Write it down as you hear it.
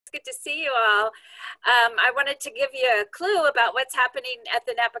good to see you all. I wanted to give you a clue about what's happening at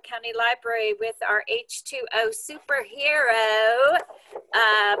the Napa County Library with our H2O Superhero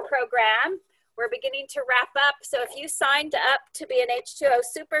program. We're beginning to wrap up, so if you signed up to be an H2O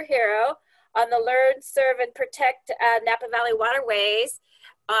Superhero on the Learn, Serve, and Protect Napa Valley Waterways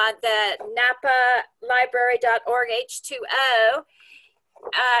on the napalibrary.org H2O,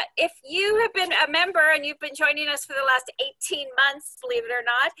 if you have been a member and you've been joining us for the last 18 months, believe it or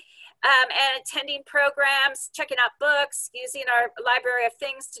not, and attending programs, checking out books, using our Library of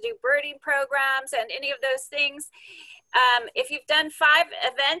Things to do birding programs and any of those things, if you've done 5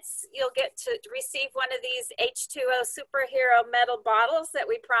 events, you'll get to receive one of these H2O Superhero metal bottles that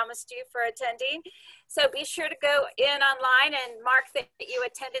we promised you for attending. So be sure to go in online and mark that you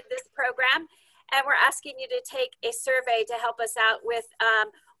attended this program. And we're asking you to take a survey to help us out with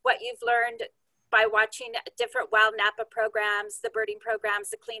what you've learned by watching different Wild Napa programs, the birding programs,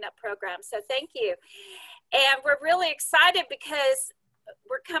 the cleanup programs. So thank you. And we're really excited because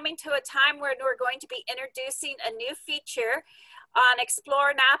we're coming to a time when we're going to be introducing a new feature on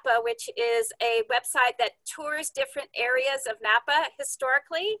Explore Napa, which is a website that tours different areas of Napa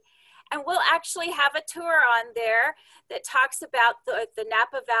historically. And we'll actually have a tour on there that talks about the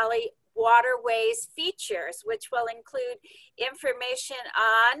Napa Valley waterways features, which will include information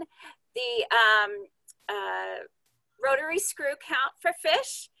on the rotary screw count for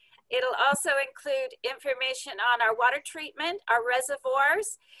fish. It'll also include information on our water treatment, our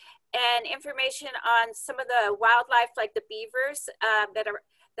reservoirs, and information on some of the wildlife like the beavers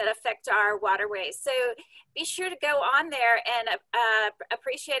that affect our waterways. So be sure to go on there and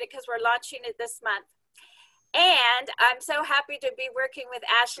appreciate it because we're launching it this month. And I'm so happy to be working with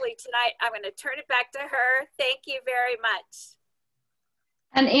Ashley tonight. I'm going to turn it back to her. Thank you very much.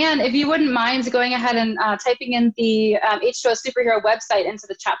 And Anne, if you wouldn't mind going ahead and typing in the H2O Superhero website into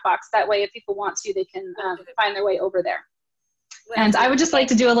the chat box. That way, if people want to, they can find their way over there. And I would just like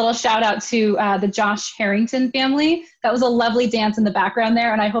to do a little shout out to the Josh Harrington family. That was a lovely dance in the background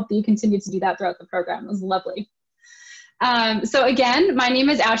there, and I hope that you continue to do that throughout the program. It was lovely. So again, my name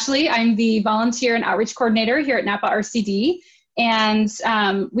is Ashley. I'm the Volunteer and Outreach Coordinator here at Napa RCD. And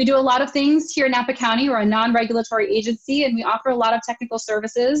we do a lot of things here in Napa County. We're a non-regulatory agency, and we offer a lot of technical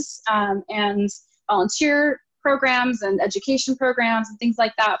services and volunteer programs and education programs and things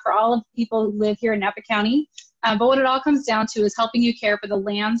like that for all of the people who live here in Napa County. But what it all comes down to is helping you care for the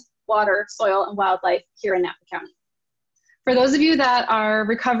land, water, soil, and wildlife here in Napa County. For those of you that are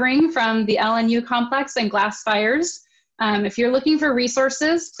recovering from the LNU complex and glass fires, if you're looking for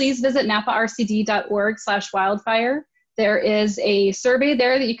resources, please visit naparcd.org/wildfire. There is a survey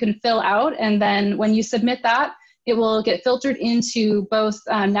there that you can fill out, and then when you submit that, it will get filtered into both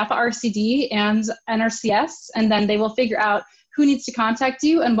Napa RCD and NRCS, and then they will figure out who needs to contact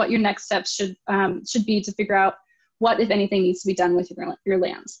you and what your next steps should be to figure out what, if anything, needs to be done with your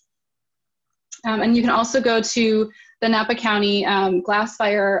lands. And you can also go to the Napa County glass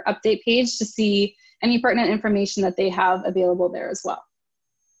fire update page to see any pertinent information that they have available there as well.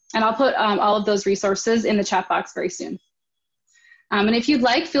 And I'll put all of those resources in the chat box very soon. And if you'd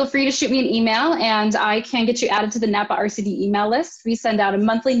like, feel free to shoot me an email and I can get you added to the Napa RCD email list. We send out a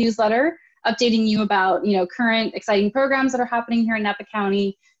monthly newsletter updating you about current exciting programs that are happening here in Napa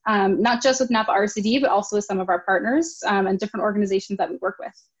County, not just with Napa RCD, but also with some of our partners and different organizations that we work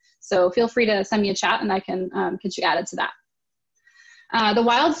with. So feel free to send me a chat and I can get you added to that. The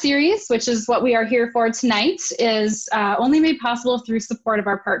Wild series, which is what we are here for tonight, is only made possible through support of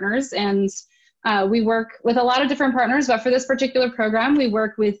our partners. And we work with a lot of different partners, but for this particular program, we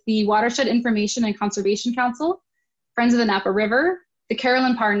work with the Watershed Information and Conservation Council, Friends of the Napa River, the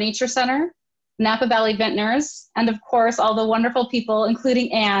Carolyn Parr Nature Center, Napa Valley Vintners, and of course, all the wonderful people,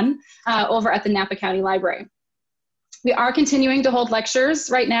 including Anne, over at the Napa County Library. We are continuing to hold lectures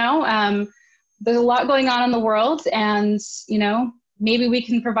right now. There's a lot going on in the world, and maybe we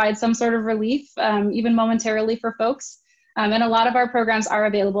can provide some sort of relief, even momentarily for folks. And a lot of our programs are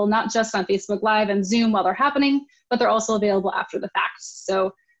available, not just on Facebook Live and Zoom while they're happening, but they're also available after the fact.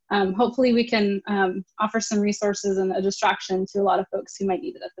 So hopefully we can offer some resources and a distraction to a lot of folks who might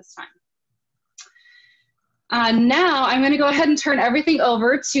need it at this time. Now I'm going to go ahead and turn everything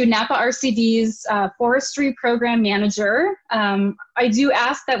over to Napa RCD's Forestry Program Manager. I do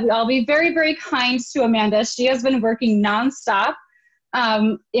ask that we all be very, very kind to Amanda. She has been working nonstop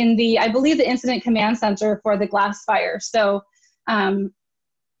in I believe, the Incident Command Center for the glass fire. So,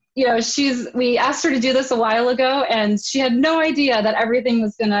 we asked her to do this a while ago, and she had no idea that everything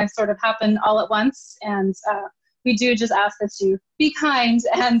was going to sort of happen all at once. And we do just ask that you be kind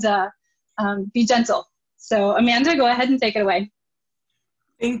and be gentle. So, Amanda, go ahead and take it away.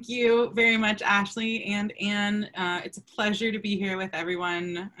 Thank you very much, Ashley and Anne. It's a pleasure to be here with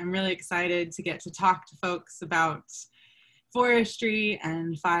everyone. I'm really excited to get to talk to folks about forestry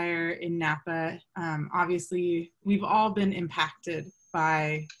and fire in Napa. Obviously, we've all been impacted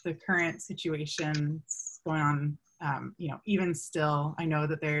by the current situations going on. Even still, I know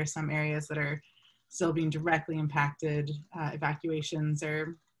that there are some areas that are still being directly impacted. Evacuations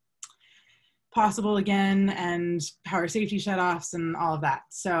are possible again, and power safety shutoffs and all of that.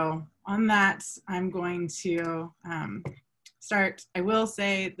 So on that, I'm going to start. I will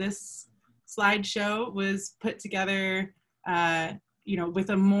say this slideshow was put together with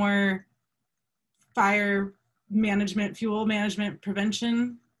a more fire management, fuel management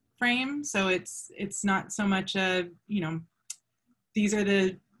prevention frame. So it's not so much these are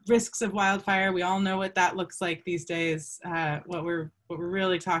the risks of wildfire. We all know what that looks like these days. What we're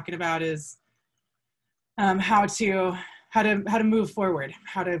really talking about is how to move forward,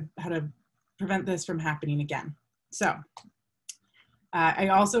 how to prevent this from happening again. So I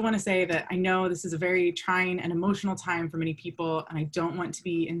also want to say that I know this is a very trying and emotional time for many people, and I don't want to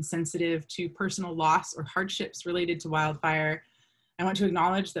be insensitive to personal loss or hardships related to wildfire. I want to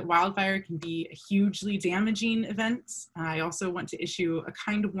acknowledge that wildfire can be a hugely damaging event. I also want to issue a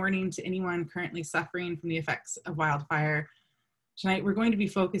kind of warning to anyone currently suffering from the effects of wildfire. Tonight, we're going to be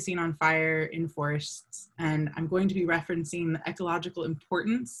focusing on fire in forests, and I'm going to be referencing the ecological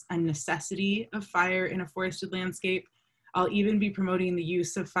importance and necessity of fire in a forested landscape. I'll even be promoting the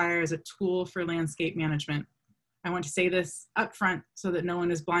use of fire as a tool for landscape management. I want to say this up front so that no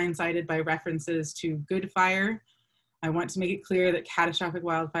one is blindsided by references to good fire. I want to make it clear that catastrophic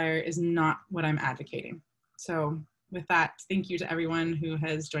wildfire is not what I'm advocating. So with that, thank you to everyone who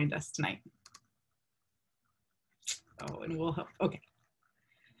has joined us tonight. Oh, and we'll help. Okay.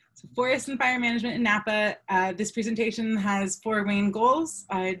 So forest and fire management in Napa. This presentation has 4 main goals.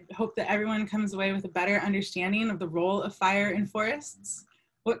 I hope that everyone comes away with a better understanding of the role of fire in forests,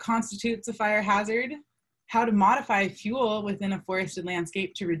 what constitutes a fire hazard, how to modify fuel within a forested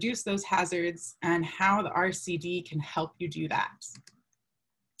landscape to reduce those hazards, and how the RCD can help you do that.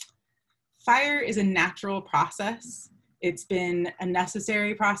 Fire is a natural process. It's been a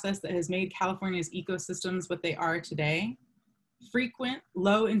necessary process that has made California's ecosystems what they are today. Frequent,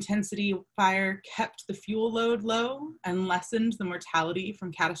 low-intensity fire kept the fuel load low and lessened the mortality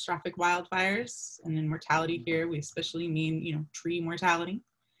from catastrophic wildfires. And in mortality here, we especially mean, tree mortality.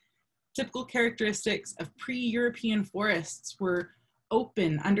 Typical characteristics of pre-European forests were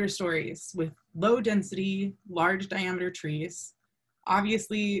open understories with low-density, large-diameter trees.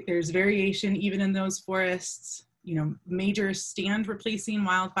 Obviously, there's variation even in those forests. Major stand replacing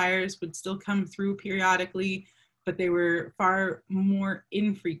wildfires would still come through periodically, but they were far more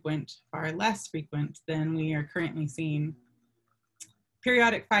infrequent, far less frequent than we are currently seeing.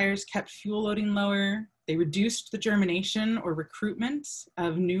 Periodic fires kept fuel loading lower. They reduced the germination or recruitment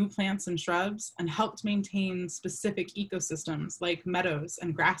of new plants and shrubs and helped maintain specific ecosystems like meadows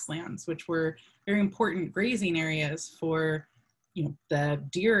and grasslands, which were very important grazing areas for the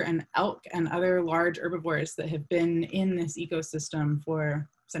deer and elk and other large herbivores that have been in this ecosystem for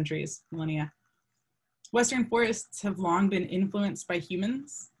centuries, millennia. Western forests have long been influenced by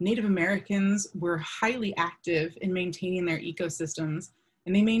humans. Native Americans were highly active in maintaining their ecosystems,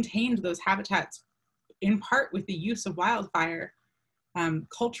 and they maintained those habitats in part with the use of wildfire.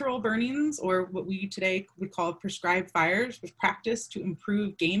 Cultural burnings, or what we today would call prescribed fires, was practiced to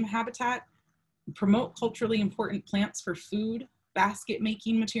improve game habitat, promote culturally important plants for food, basket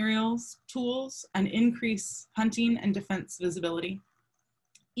making materials, tools, and increase hunting and defense visibility.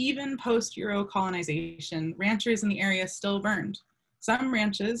 Even post-Euro colonization, ranchers in the area still burned. Some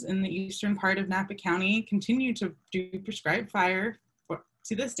ranches in the eastern part of Napa County continue to do prescribed fire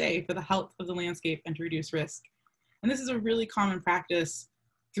to this day for the health of the landscape and to reduce risk. And this is a really common practice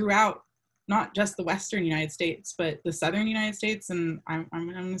throughout not just the Western United States, but the Southern United States, and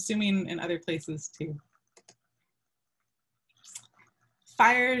I'm assuming in other places too.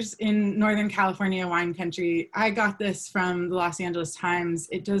 Fires in Northern California wine country. I got this from the Los Angeles Times.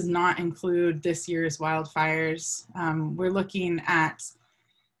 It does not include this year's wildfires. We're looking at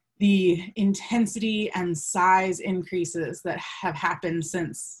the intensity and size increases that have happened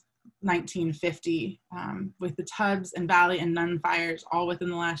since 1950 with the Tubbs and Valley and Nunn fires all within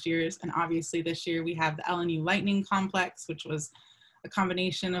the last years. And obviously this year we have the LNU lightning complex, which was a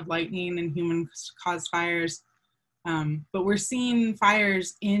combination of lightning and human caused fires. But we're seeing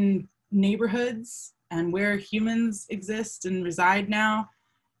fires in neighborhoods and where humans exist and reside now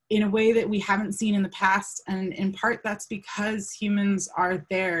in a way that we haven't seen in the past. And in part, that's because humans are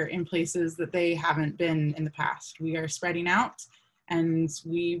there in places that they haven't been in the past. We are spreading out and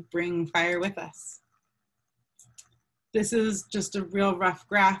we bring fire with us. This is just a real rough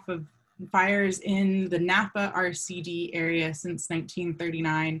graph of fires in the Napa RCD area since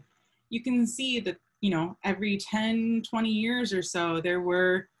 1939. You can see that, every 10, 20 years or so, there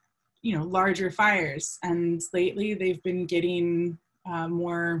were, larger fires. And lately they've been getting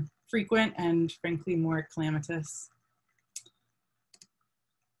more frequent and frankly more calamitous.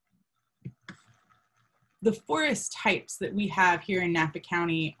 The forest types that we have here in Napa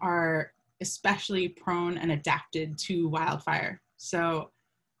County are especially prone and adapted to wildfire. So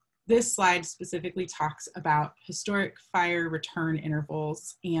this slide specifically talks about historic fire return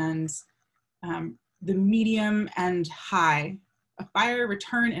intervals and the medium and high. A fire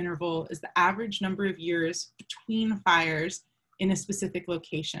return interval is the average number of years between fires in a specific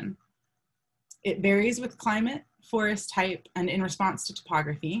location. It varies with climate, forest type, and in response to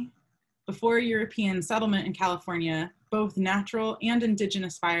topography. Before European settlement in California, both natural and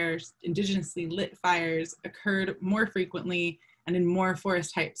indigenously lit fires occurred more frequently and in more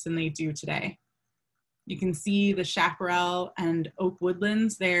forest types than they do today. You can see the chaparral and oak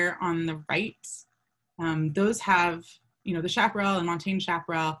woodlands there on the right. Those have, the chaparral and montane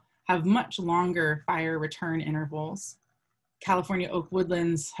chaparral have much longer fire return intervals. California oak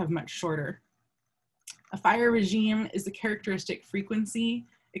woodlands have much shorter. A fire regime is the characteristic frequency,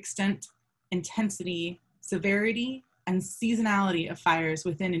 extent, intensity, severity, and seasonality of fires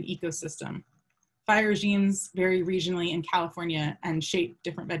within an ecosystem. Fire regimes vary regionally in California and shape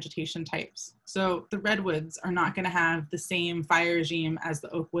different vegetation types. So the redwoods are not going to have the same fire regime as the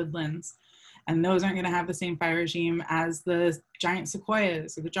oak woodlands, and those aren't going to have the same fire regime as the giant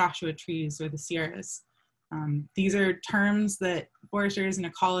sequoias or the Joshua trees or the Sierras. These are terms that foresters and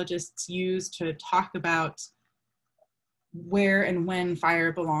ecologists use to talk about where and when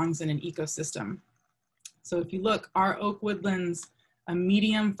fire belongs in an ecosystem. So if you look, our oak woodlands, a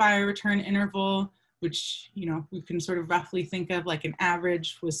medium fire return interval, which we can sort of roughly think of like an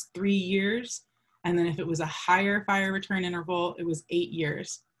average, was 3 years. And then if it was a higher fire return interval, it was 8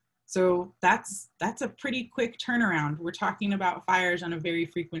 years. So that's a pretty quick turnaround. We're talking about fires on a very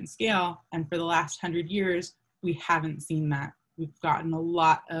frequent scale. And for the last 100 years, we haven't seen that. We've gotten a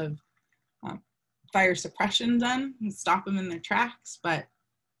lot of fire suppression done and stop them in their tracks, but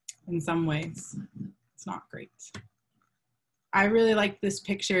in some ways, it's not great. I really like this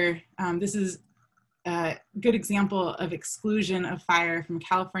picture. This is a good example of exclusion of fire from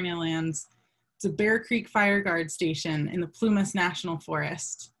California lands. It's a Bear Creek Fire Guard station in the Plumas National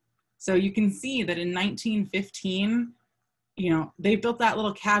Forest. So you can see that in 1915, they built that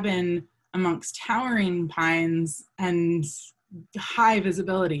little cabin amongst towering pines and high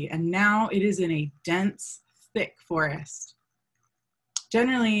visibility, and now it is in a dense, thick forest.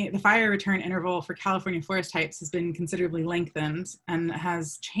 Generally, the fire return interval for California forest types has been considerably lengthened and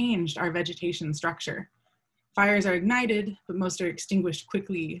has changed our vegetation structure. Fires are ignited, but most are extinguished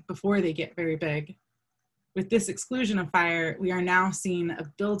quickly before they get very big. With this exclusion of fire, we are now seeing a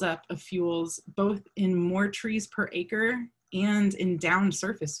buildup of fuels, both in more trees per acre and in down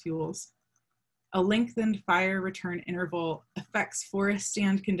surface fuels. A lengthened fire return interval affects forest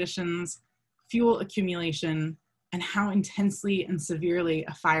stand conditions, fuel accumulation, and how intensely and severely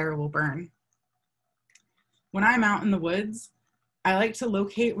a fire will burn. When I'm out in the woods, I like to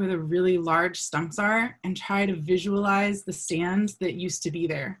locate where the really large stumps are and try to visualize the stand that used to be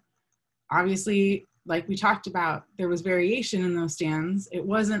there. Obviously, like we talked about, there was variation in those stands. It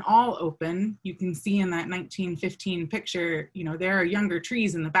wasn't all open. You can see in that 1915 picture, there are younger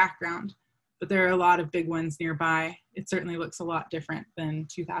trees in the background, but there are a lot of big ones nearby. It certainly looks a lot different than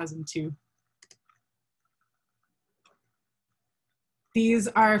 2002. These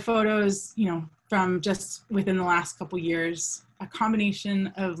are photos, from just within the last couple years, a combination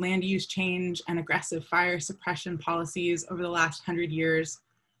of land use change and aggressive fire suppression policies over the last 100 years,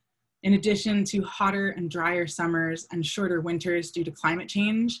 in addition to hotter and drier summers and shorter winters due to climate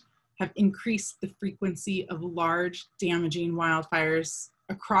change, have increased the frequency of large, damaging wildfires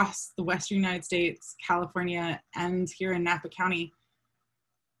across the Western United States, California, and here in Napa County.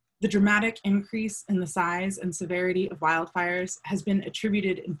 The dramatic increase in the size and severity of wildfires has been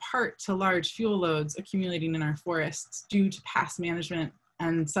attributed in part to large fuel loads accumulating in our forests due to past management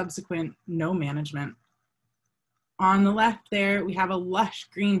and subsequent no management. On the left there, we have a lush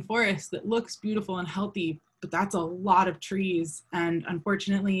green forest that looks beautiful and healthy, but that's a lot of trees. And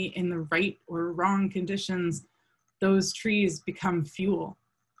unfortunately, in the right or wrong conditions, those trees become fuel.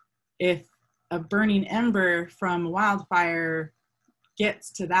 If a burning ember from a wildfire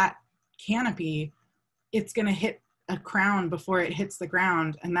gets to that canopy, it's going to hit a crown before it hits the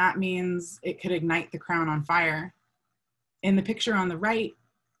ground, and that means it could ignite the crown on fire. In the picture on the right,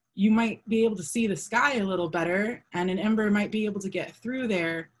 you might be able to see the sky a little better, and an ember might be able to get through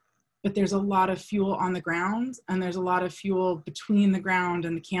there, but there's a lot of fuel on the ground, and there's a lot of fuel between the ground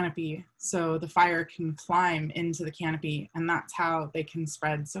and the canopy, so the fire can climb into the canopy, and that's how they can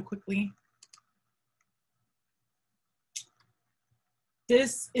spread so quickly.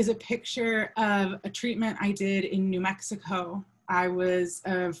 This is a picture of a treatment I did in New Mexico. I was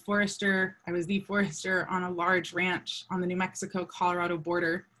the forester on a large ranch on the New Mexico-Colorado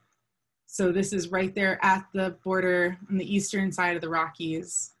border. So this is right there at the border on the eastern side of the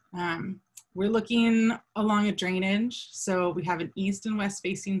Rockies. We're looking along a drainage. So we have an east and west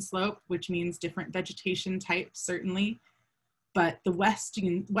facing slope, which means different vegetation types, certainly. But the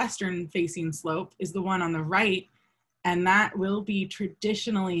western facing slope is the one on the right, and that will be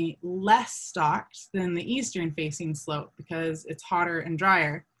traditionally less stocked than the eastern facing slope because it's hotter and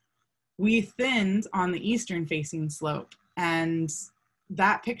drier. We thinned on the eastern facing slope, and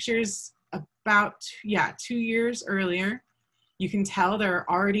that picture's about, 2 years earlier. You can tell there are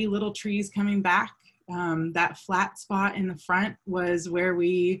already little trees coming back. That flat spot in the front was where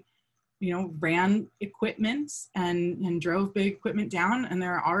we, ran equipment and drove big equipment down, and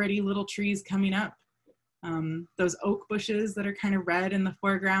there are already little trees coming up. Those oak bushes that are kind of red in the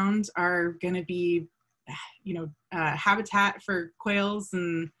foreground are going to be, habitat for quails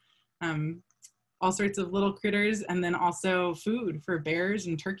and all sorts of little critters, and then also food for bears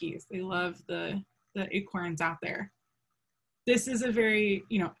and turkeys. They love the acorns out there. This is a very,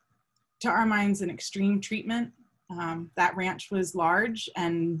 to our minds, an extreme treatment. That ranch was large,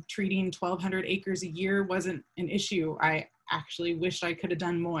 and treating 1,200 acres a year wasn't an issue. I actually wished I could have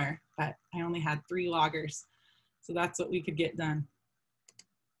done more, but I only had 3 loggers. So that's what we could get done.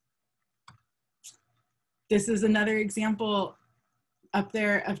 This is another example up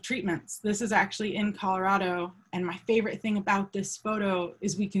there of treatments. This is actually in Colorado. And my favorite thing about this photo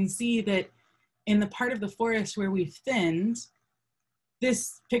is we can see that in the part of the forest where we've thinned,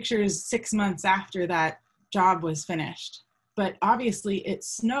 this picture is 6 months after that job was finished. But obviously it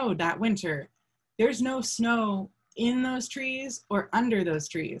snowed that winter. There's no snow in those trees or under those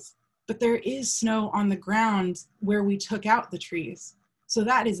trees, but there is snow on the ground where we took out the trees. So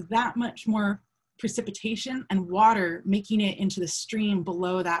that is that much more precipitation and water making it into the stream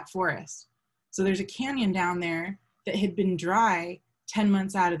below that forest. So there's a canyon down there that had been dry 10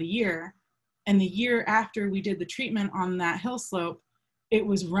 months out of the year. And the year after we did the treatment on that hill slope, it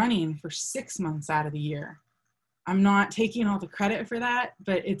was running for 6 months out of the year. I'm not taking all the credit for that,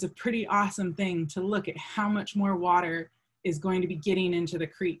 but it's a pretty awesome thing to look at how much more water is going to be getting into the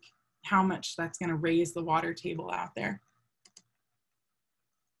creek, how much that's going to raise the water table out there.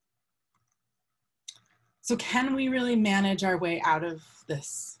 So can we really manage our way out of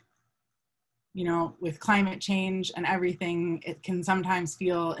this? With climate change and everything, it can sometimes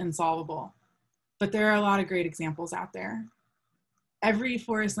feel insolvable, but there are a lot of great examples out there. Every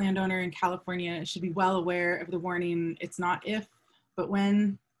forest landowner in California should be well aware of the warning, it's not if, but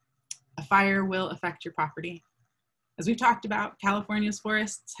when a fire will affect your property. As we've talked about, California's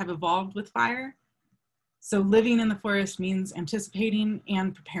forests have evolved with fire. So living in the forest means anticipating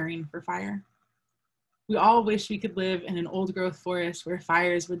and preparing for fire. We all wish we could live in an old growth forest where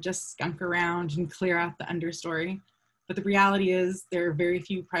fires would just skunk around and clear out the understory. But the reality is there are very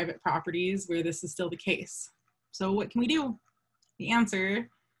few private properties where this is still the case. So what can we do? The answer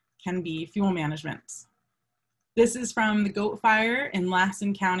can be fuel management. This is from the goat fire in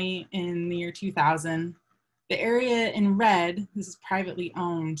Lassen County in the year 2000. The area in red, this is privately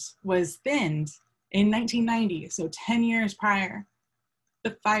owned, was thinned in 1990, so 10 years prior.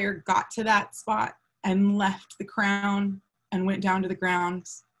 The fire got to that spot and left the crown and went down to the ground.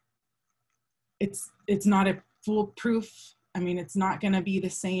 It's not a foolproof. It's not going to be the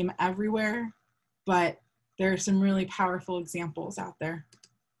same everywhere, but there are some really powerful examples out there.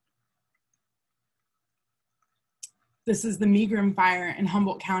 This is the Megrim fire in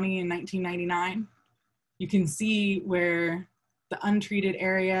Humboldt County in 1999. You can see where the untreated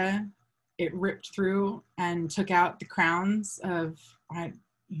area, it ripped through and took out the crowns of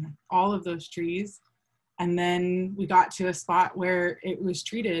all of those trees. And then we got to a spot where it was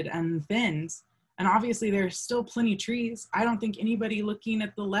treated and thinned. And obviously there's still plenty of trees. I don't think anybody looking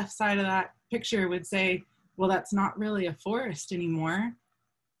at the left side of that picture would say, well, that's not really a forest anymore.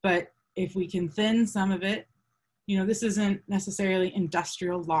 But if we can thin some of it, this isn't necessarily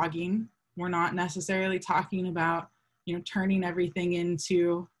industrial logging. We're not necessarily talking about, turning everything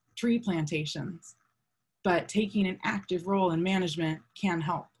into tree plantations, but taking an active role in management can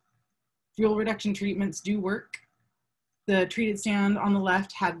help. Fuel reduction treatments do work. The treated stand on the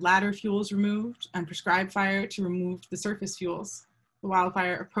left had ladder fuels removed and prescribed fire to remove the surface fuels. The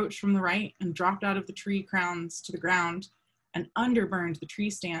wildfire approached from the right and dropped out of the tree crowns to the ground and underburned the tree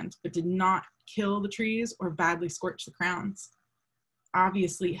stand, but did not kill the trees or badly scorch the crowns.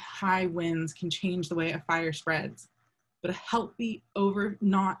 Obviously, high winds can change the way a fire spreads, but a healthy,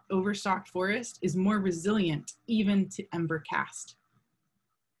 not overstocked forest is more resilient even to ember cast.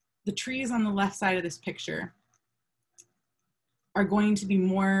 The trees on the left side of this picture are going to be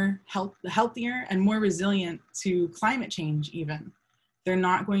healthier and more resilient to climate change even. They're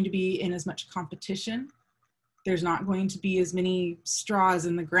not going to be in as much competition. There's not going to be as many straws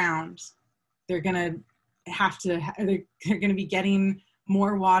in the ground. They're going to be getting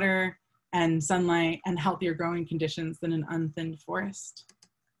more water and sunlight and healthier growing conditions than an unthinned forest.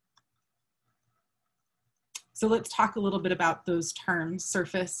 So let's talk a little bit about those terms,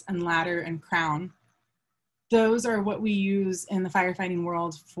 surface and ladder and crown. Those are what we use in the firefighting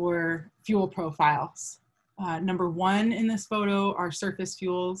world for fuel profiles. Number one in this photo are surface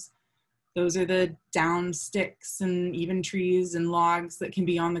fuels. Those are the downed sticks and even trees and logs that can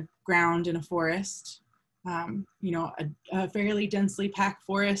be on the ground in a forest. A fairly densely packed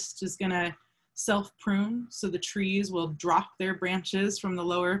forest is gonna self-prune, so the trees will drop their branches from the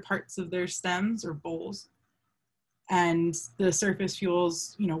lower parts of their stems or boles. And the surface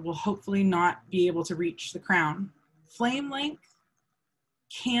fuels, will hopefully not be able to reach the crown. Flame length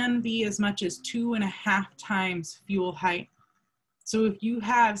can be as much as 2.5 times fuel height. So if you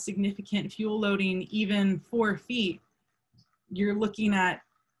have significant fuel loading, even 4 feet, you're looking at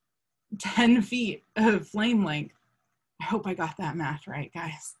 10 feet of flame length. I hope I got that math right,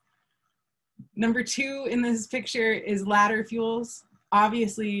 guys. Number two in this picture is ladder fuels.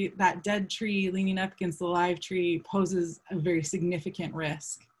 Obviously, that dead tree leaning up against the live tree poses a very significant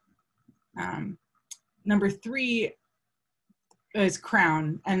risk. Number three is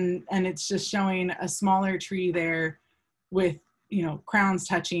crown, and it's just showing a smaller tree there with crowns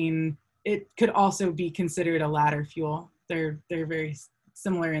touching. It could also be considered a ladder fuel. They're very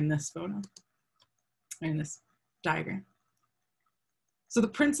similar in this photo, in this diagram. So the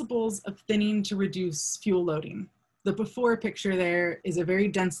principles of thinning to reduce fuel loading. The before picture there is a very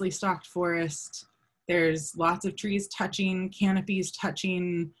densely stocked forest. There's lots of trees touching, canopies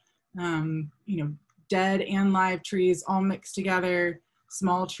touching, dead and live trees all mixed together,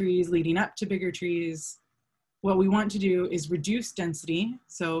 small trees leading up to bigger trees. What we want to do is reduce density,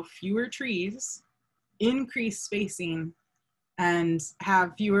 so fewer trees, increase spacing, and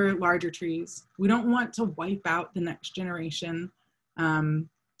have fewer larger trees. We don't want to wipe out the next generation.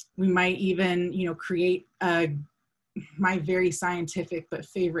 We might even, create my very scientific but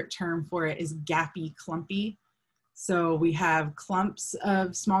favorite term for it is gappy clumpy. So we have clumps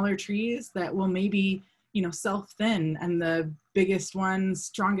of smaller trees that will maybe, self-thin, and the biggest one,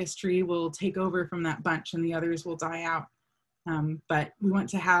 strongest tree will take over from that bunch and the others will die out. But we want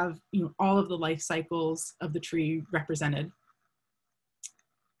to have, all of the life cycles of the tree represented.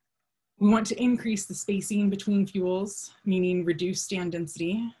 We want to increase the spacing between fuels, meaning reduce stand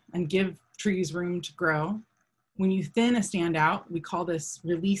density and give trees room to grow. When you thin a stand out, we call this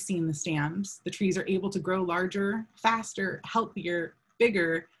releasing the stands. The trees are able to grow larger, faster, healthier,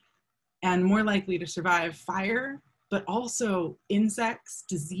 bigger, and more likely to survive fire, but also insects,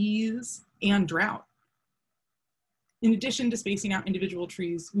 disease, and drought. In addition to spacing out individual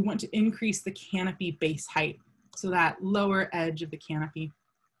trees, we want to increase the canopy base height, so that lower edge of the canopy,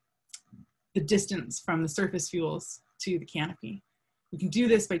 the distance from the surface fuels to the canopy. We can do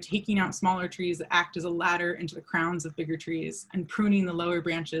this by taking out smaller trees that act as a ladder into the crowns of bigger trees and pruning the lower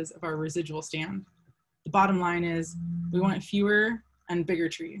branches of our residual stand. The bottom line is we want fewer and bigger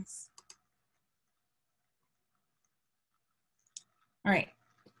trees. All right,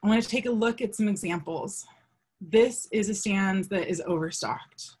 I want to take a look at some examples. This is a stand that is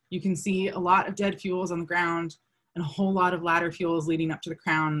overstocked. You can see a lot of dead fuels on the ground and a whole lot of ladder fuels leading up to the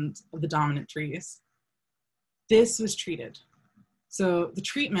crown of the dominant trees. This was treated. So the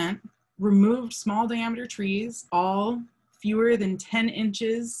treatment removed small diameter trees, all fewer than 10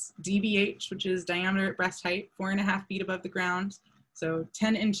 inches DBH, which is diameter at breast height, 4.5 feet above the ground. So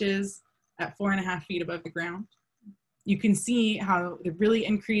 10 inches at 4.5 feet above the ground. You can see how it really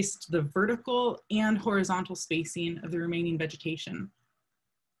increased the vertical and horizontal spacing of the remaining vegetation.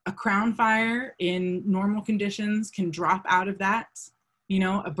 A crown fire in normal conditions can drop out of that.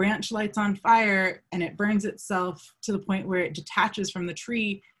 A branch lights on fire and it burns itself to the point where it detaches from the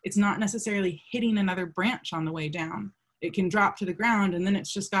tree. It's not necessarily hitting another branch on the way down. It can drop to the ground and then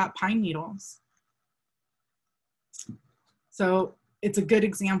it's just got pine needles. So it's a good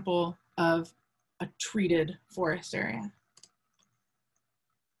example of a treated forest area.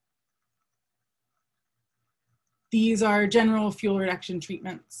 These are general fuel reduction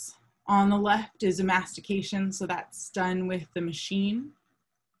treatments. On the left is a mastication, so that's done with the machine.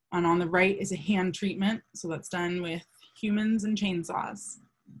 And on the right is a hand treatment, so that's done with humans and chainsaws.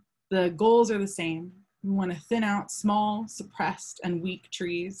 The goals are the same. We want to thin out small, suppressed, and weak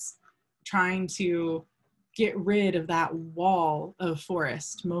trees, trying to get rid of that wall of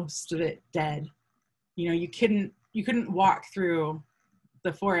forest, most of it dead. You know, you couldn't walk through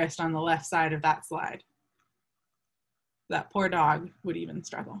the forest on the left side of that slide. That poor dog would even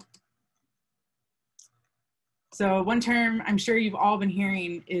struggle. So one term I'm sure you've all been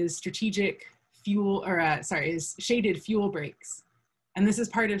hearing is strategic fuel, or is shaded fuel breaks. And this is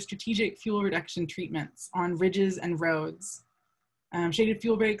part of strategic fuel reduction treatments on ridges and roads. Shaded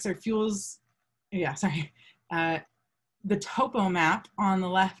fuel breaks are fuels, the topo map on the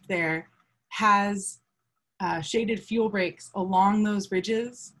left there has shaded fuel breaks along those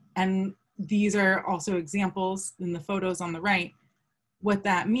ridges, and these are also examples in the photos on the right. What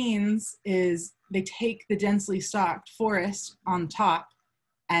that means is they take the densely stocked forest on top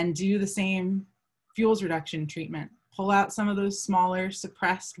and do the same fuels reduction treatment. Pull out some of those smaller,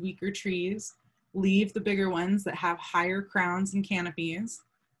 suppressed, weaker trees, leave the bigger ones that have higher crowns and canopies.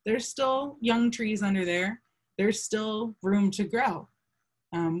 There's still young trees under there. There's still room to grow.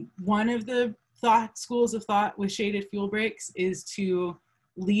 One of the schools of thought with shaded fuel breaks is to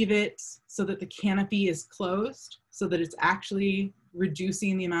leave it so that the canopy is closed, so that it's actually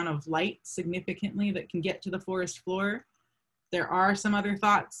reducing the amount of light significantly that can get to the forest floor. There are some other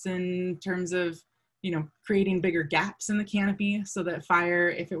thoughts in terms of, you know, creating bigger gaps in the canopy so that fire,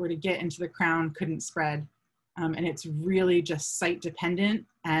 if it were to get into the crown, couldn't spread. And it's really just site dependent,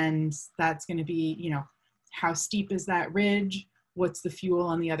 and that's going to be, you know, how steep is that ridge? What's the fuel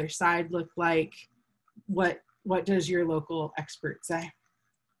on the other side look like? What does your local expert say?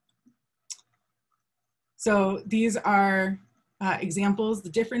 So these are examples, the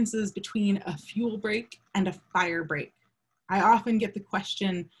differences between a fuel break and a fire break. I often get the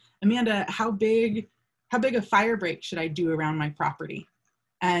question, Amanda, how big a fire break should I do around my property?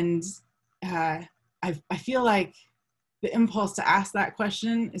 And I feel like the impulse to ask that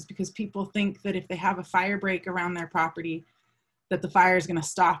question is because people think that if they have a fire break around their property, that the fire is going to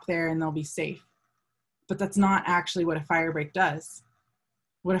stop there and they'll be safe. But that's not actually what a fire break does.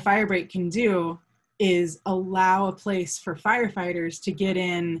 What a fire break can do is allow a place for firefighters to get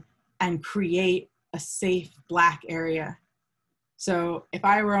in and create a safe black area. So if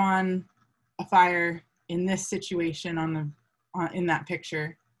I were on a fire in this situation in that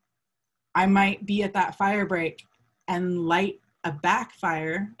picture, I might be at that fire break and light a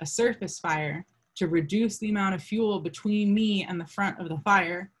backfire, a surface fire, to reduce the amount of fuel between me and the front of the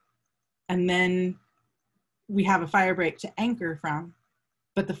fire. And then we have a fire break to anchor from.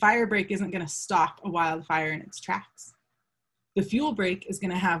 But the fire break isn't going to stop a wildfire in its tracks. The fuel break is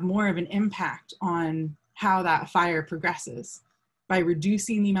going to have more of an impact on how that fire progresses. By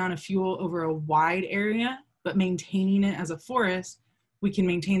reducing the amount of fuel over a wide area, but maintaining it as a forest, we can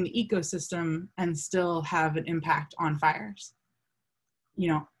maintain the ecosystem and still have an impact on fires. You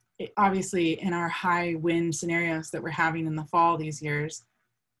know, obviously in our high wind scenarios that we're having in the fall these years,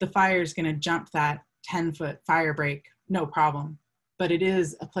 the fire is going to jump that 10-foot fire break, no problem. But it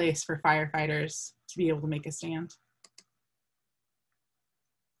is a place for firefighters to be able to make a stand.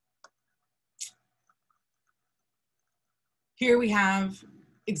 Here we have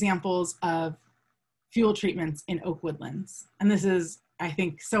examples of fuel treatments in oak woodlands. And this is, I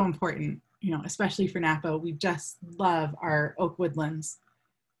think, so important, you know, especially for Napa. We just love our oak woodlands.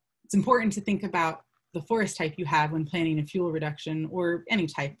 It's important to think about the forest type you have when planning a fuel reduction or any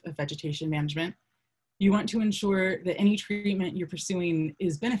type of vegetation management. You want to ensure that any treatment you're pursuing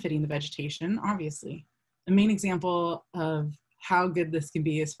is benefiting the vegetation, obviously. The main example of how good this can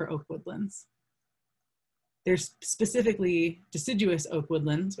be is for oak woodlands. There's specifically deciduous oak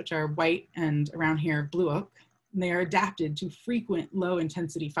woodlands, which are white and around here blue oak, and they are adapted to frequent low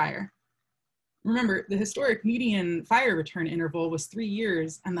intensity fire. Remember, the historic median fire return interval was 3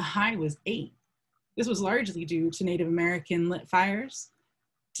 years and the high was 8. This was largely due to Native American lit fires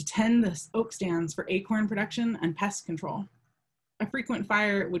to tend the oak stands for acorn production and pest control. A frequent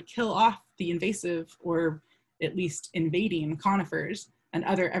fire would kill off the invasive, or at least invading, conifers and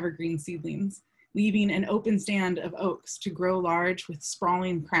other evergreen seedlings, leaving an open stand of oaks to grow large with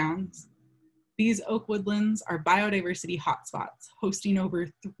sprawling crowns. These oak woodlands are biodiversity hotspots, hosting over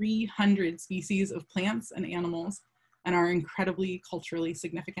 300 species of plants and animals, and are incredibly culturally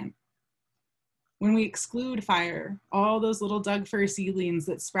significant. When we exclude fire, all those little Doug fir seedlings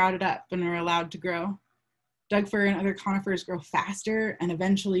that sprouted up and are allowed to grow, Doug fir and other conifers grow faster and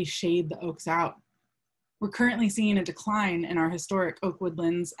eventually shade the oaks out. We're currently seeing a decline in our historic oak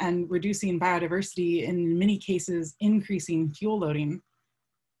woodlands and reducing biodiversity, and in many cases, increasing fuel loading.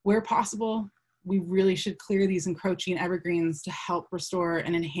 Where possible, we really should clear these encroaching evergreens to help restore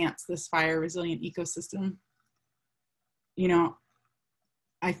and enhance this fire resilient ecosystem. You know,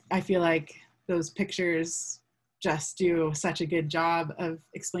 I feel like those pictures just do such a good job of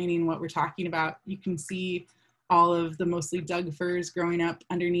explaining what we're talking about. You can see all of the mostly Doug firs growing up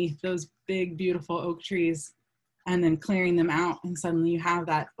underneath those big, beautiful oak trees, and then clearing them out, and suddenly you have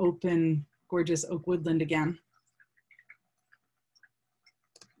that open, gorgeous oak woodland again.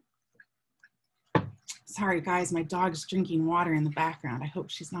 Sorry guys, my dog's drinking water in the background. I hope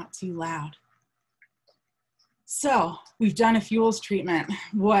she's not too loud. So we've done a fuels treatment.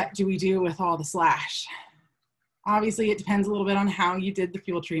 What do we do with all the slash? Obviously, it depends a little bit on how you did the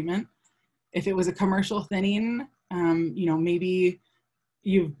fuel treatment. If it was a commercial thinning, you know, maybe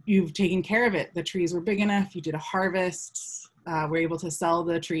you've taken care of it. The trees were big enough, you did a harvest, were able to sell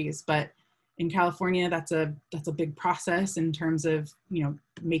the trees. But in California, that's a big process in terms of, you know,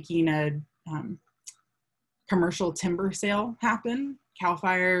 making a commercial timber sale happen. Cal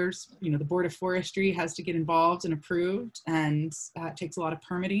Fire's, you know, the Board of Forestry has to get involved and approved, and it takes a lot of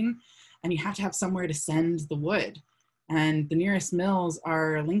permitting, and you have to have somewhere to send the wood. And the nearest mills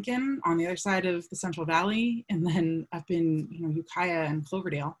are Lincoln on the other side of the Central Valley, and then up in, you know, Ukiah and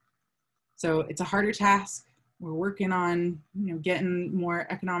Cloverdale. So it's a harder task. We're working on, you know, getting more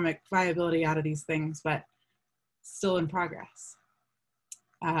economic viability out of these things, but still in progress.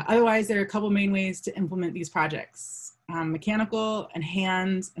 Otherwise, there are a couple main ways to implement these projects: mechanical and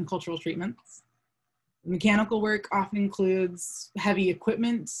hand and cultural treatments. Mechanical work often includes heavy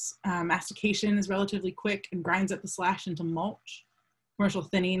equipment. Mastication is relatively quick and grinds up the slash into mulch. Commercial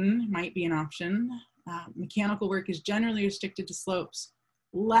thinning might be an option. Mechanical work is generally restricted to slopes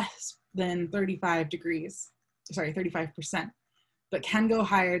less than 35%, but can go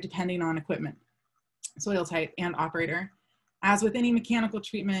higher depending on equipment, soil type, and operator. As with any mechanical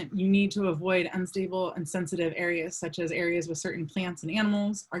treatment, you need to avoid unstable and sensitive areas, such as areas with certain plants and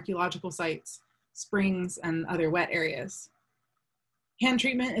animals, archaeological sites, springs, and other wet areas. Hand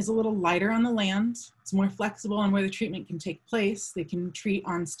treatment is a little lighter on the land. It's more flexible on where the treatment can take place. They can treat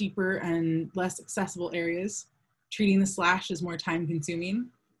on steeper and less accessible areas. Treating the slash is more time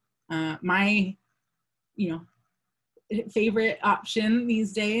consuming. My, you know, favorite option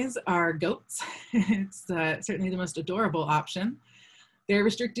these days are goats. It's certainly the most adorable option. They're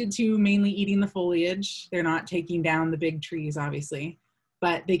restricted to mainly eating the foliage. They're not taking down the big trees, obviously,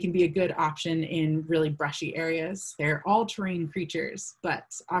 but they can be a good option in really brushy areas. They're all-terrain creatures, but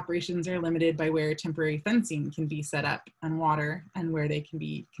operations are limited by where temporary fencing can be set up and water and where they can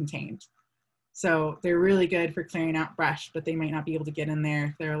be contained. So they're really good for clearing out brush, but they might not be able to get in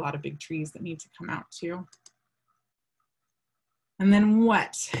there. There are a lot of big trees that need to come out too. And then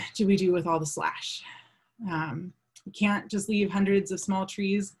what do we do with all the slash? We can't just leave hundreds of small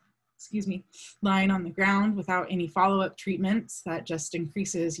trees, lying on the ground without any follow-up treatments. That just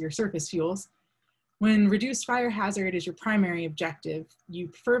increases your surface fuels. When reduced fire hazard is your primary objective, you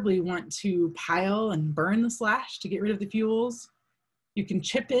preferably want to pile and burn the slash to get rid of the fuels. You can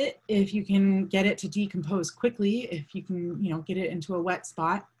chip it if you can get it to decompose quickly, if you can, you know, get it into a wet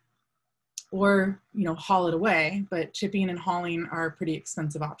spot, or, you know, haul it away, but chipping and hauling are pretty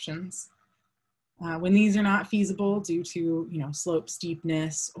expensive options. When these are not feasible due to, you know, slope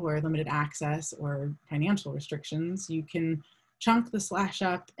steepness or limited access or financial restrictions, you can chunk the slash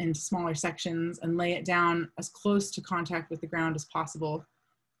up into smaller sections and lay it down as close to contact with the ground as possible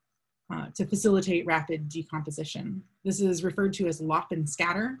to facilitate rapid decomposition. This is referred to as lop and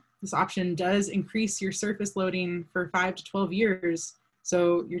scatter. This option does increase your surface loading for 5 to 12 years,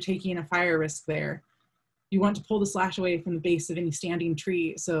 so you're taking a fire risk there. You want to pull the slash away from the base of any standing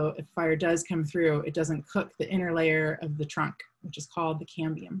tree, so if fire does come through, it doesn't cook the inner layer of the trunk, which is called the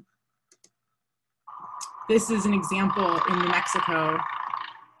cambium. This is an example in New Mexico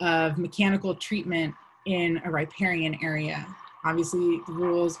of mechanical treatment in a riparian area. Obviously, the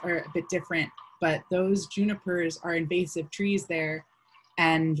rules are a bit different, but those junipers are invasive trees there,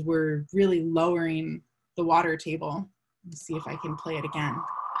 and we're really lowering the water table. Let's see if I can play it again.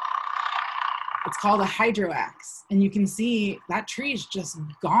 It's called a hydroax, and you can see that tree is just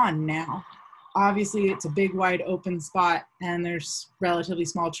gone now. Obviously, it's a big, wide open spot, and there's relatively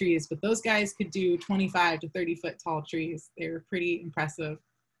small trees, but those guys could do 25 to 30 foot tall trees. They're pretty impressive.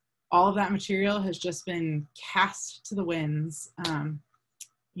 All of that material has just been cast to the winds.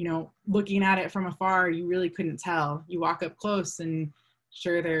 you know, looking at it from afar, you really couldn't tell. You walk up close and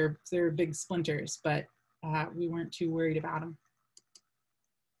sure, they're big splinters, but we weren't too worried about them.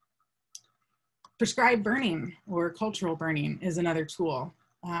 Prescribed burning or cultural burning is another tool.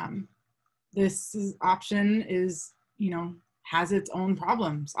 Option is, you know, has its own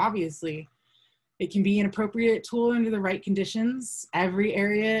problems, obviously. It can be an appropriate tool under the right conditions. Every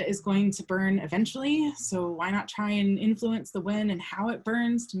area is going to burn eventually, so why not try and influence the when and how it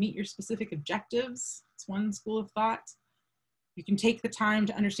burns to meet your specific objectives? It's one school of thought. You can take the time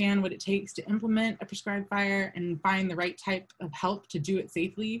to understand what it takes to implement a prescribed fire and find the right type of help to do it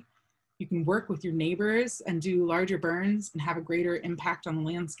safely. You can work with your neighbors and do larger burns and have a greater impact on the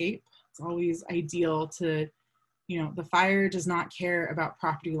landscape. It's always ideal to, you know, the fire does not care about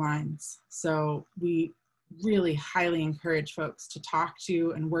property lines. So we really highly encourage folks to talk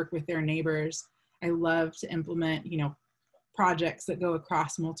to and work with their neighbors. I love to implement, you know, projects that go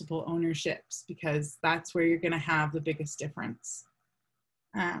across multiple ownerships because that's where you're going to have the biggest difference.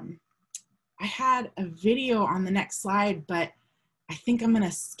 I had a video on the next slide, but I think I'm going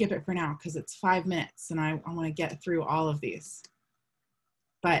to skip it for now because it's 5 minutes and I want to get through all of these.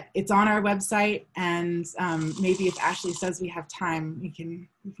 But it's on our website, and maybe if Ashley says we have time, we can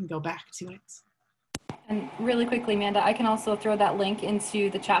go back to it. And really quickly, Amanda, I can also throw that link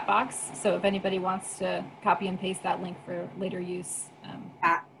into the chat box. So if anybody wants to copy and paste that link for later use,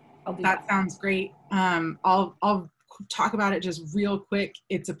 I'll do that. That sounds great. I'll talk about it just real quick.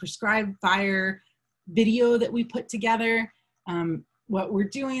 It's a prescribed fire video that we put together. What we're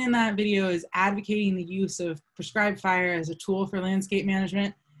doing in that video is advocating the use of prescribed fire as a tool for landscape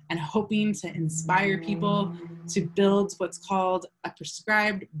management and hoping to inspire people to build what's called a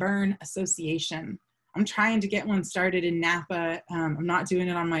prescribed burn association. I'm trying to get one started in Napa. I'm not doing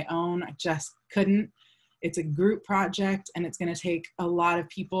it on my own. I just couldn't. It's a group project and it's going to take a lot of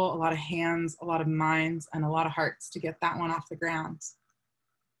people, a lot of hands, a lot of minds, and a lot of hearts to get that one off the ground.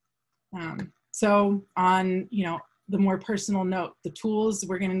 So on, you know, the more personal note, the tools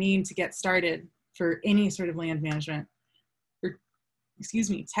we're going to need to get started for any sort of land management.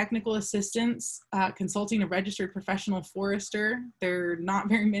 Technical assistance, consulting a registered professional forester. There are not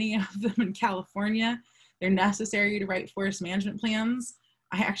very many of them in California. They're necessary to write forest management plans.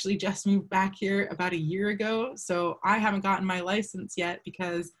 I actually just moved back here about a year ago, so I haven't gotten my license yet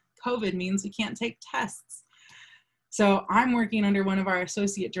because COVID means we can't take tests. So I'm working under one of our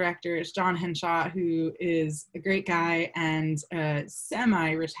associate directors, John Henshaw, who is a great guy and a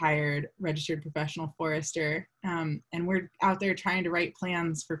semi-retired registered professional forester. And we're out there trying to write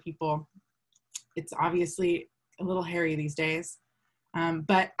plans for people. It's obviously a little hairy these days,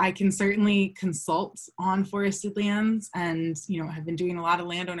 but I can certainly consult on forested lands and, you know, have been doing a lot of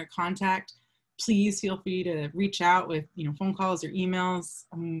landowner contact. Please feel free to reach out with, you know, phone calls or emails.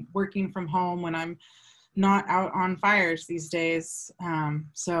 I'm working from home when I'm not out on fires these days.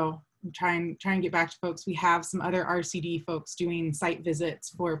 So I'm trying to get back to folks. We have some other RCD folks doing site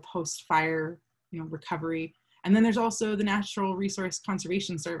visits for post-fire, you know, recovery. And then there's also the Natural Resource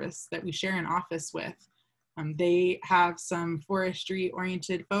Conservation Service that we share an office with. They have some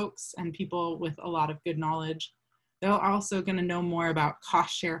forestry-oriented folks and people with a lot of good knowledge. They're also going to know more about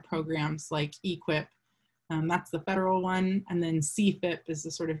cost share programs like EQIP. That's the federal one, and then CFIP is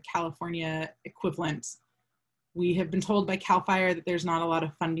the sort of California equivalent. We have been told by CAL FIRE that there's not a lot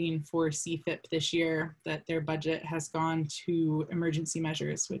of funding for CFIP this year, that their budget has gone to emergency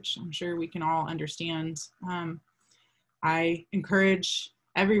measures, which I'm sure we can all understand. I encourage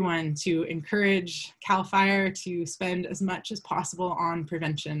everyone to encourage CAL FIRE to spend as much as possible on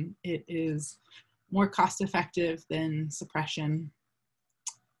prevention. It is more cost effective than suppression.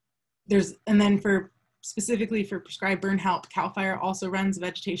 And then specifically for prescribed burn help, CAL FIRE also runs a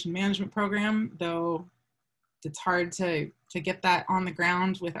vegetation management program, though it's hard to get that on the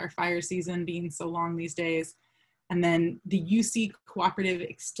ground with our fire season being so long these days. And then the UC Cooperative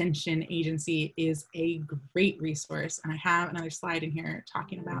Extension Agency is a great resource, and I have another slide in here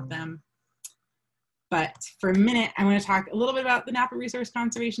talking about them. But for a minute, I want to talk a little bit about the Napa Resource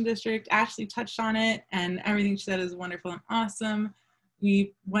Conservation District. Ashley touched on it, and everything she said is wonderful and awesome.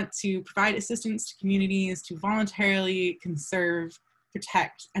 We want to provide assistance to communities to voluntarily conserve,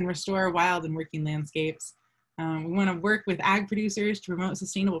 protect, and restore wild and working landscapes. We want to work with ag producers to promote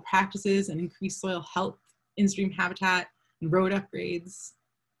sustainable practices and increase soil health, in-stream habitat, and road upgrades.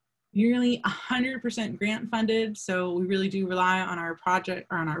 Nearly 100% grant funded, so we really do rely on our project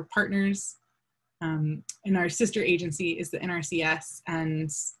or on our partners. And our sister agency is the NRCS, and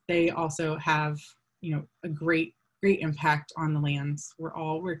they also have, you know, a great impact on the lands. We're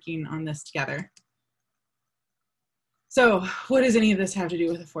all working on this together. So what does any of this have to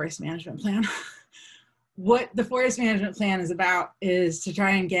do with a forest management plan? What the forest management plan is about is to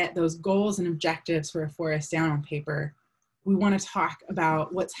try and get those goals and objectives for a forest down on paper. We want to talk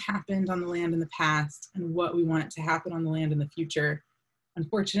about what's happened on the land in the past and what we want it to happen on the land in the future.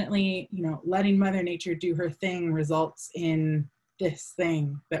 Unfortunately, letting Mother Nature do her thing results in this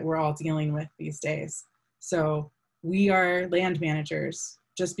thing that we're all dealing with these days. So we are land managers.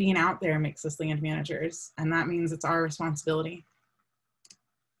 Just being out there makes us land managers, and that means it's our responsibility.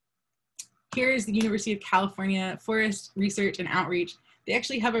 Here's the University of California Forest Research and Outreach. They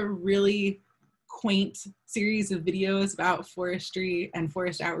actually have a really quaint series of videos about forestry and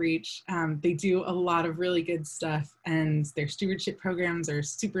forest outreach. They do a lot of really good stuff, and their stewardship programs are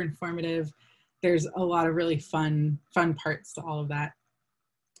super informative. There's a lot of really fun parts to all of that.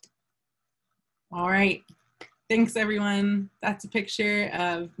 All right, thanks everyone. That's a picture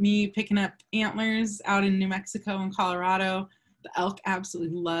of me picking up antlers out in New Mexico and Colorado. The elk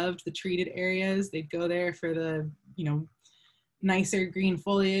absolutely loved the treated areas. They'd go there for the, nicer green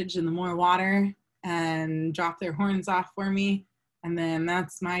foliage and the more water, and drop their horns off for me. And then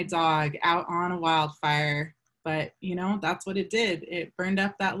that's my dog out on a wildfire. But that's what it did. It burned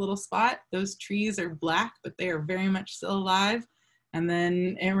up that little spot. Those trees are black, but they are very much still alive. And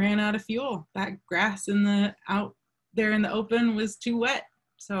then it ran out of fuel. That grass out there in the open was too wet.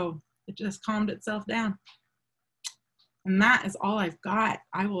 So it just calmed itself down. And that is all I've got.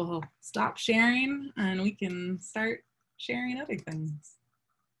 I will stop sharing and we can start sharing other things.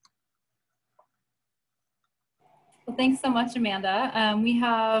 Well, thanks so much, Amanda. We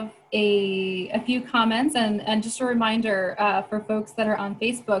have a few comments, and just a reminder for folks that are on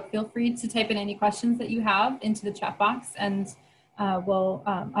Facebook, feel free to type in any questions that you have into the chat box, and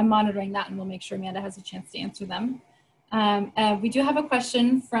I'm monitoring that, and we'll make sure Amanda has a chance to answer them. We do have a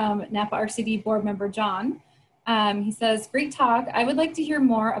question from Napa RCD board member John. He says, great talk. I would like to hear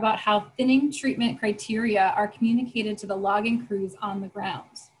more about how thinning treatment criteria are communicated to the logging crews on the ground.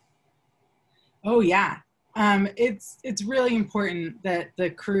 Oh yeah. It's really important that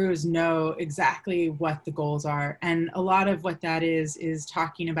the crews know exactly what the goals are. And a lot of what that is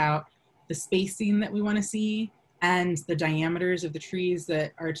talking about the spacing that we want to see and the diameters of the trees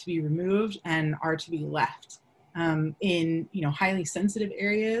that are to be removed and are to be left. In highly sensitive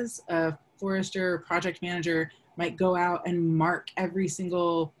areas, a forester or project manager might go out and mark every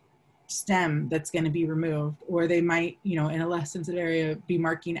single stem that's going to be removed, or they might, in a less sensitive area, be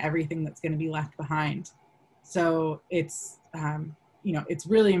marking everything that's going to be left behind. So it's, it's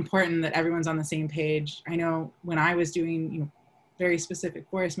really important that everyone's on the same page. I know when I was doing, very specific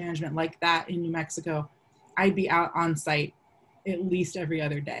forest management like that in New Mexico, I'd be out on site at least every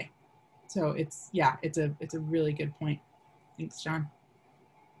other day. So it's a really good point. Thanks, John.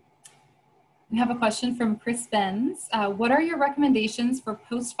 We have a question from Chris Benz. What are your recommendations for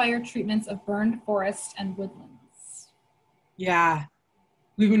post-fire treatments of burned forest and woodlands? Yeah,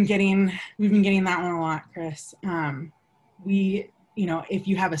 we've been getting that one a lot, Chris. If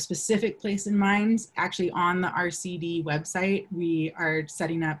you have a specific place in mind, actually on the RCD website, we are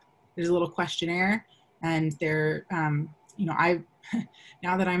setting up, there's a little questionnaire, and there, now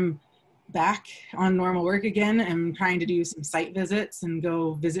that I'm back on normal work again, I'm trying to do some site visits and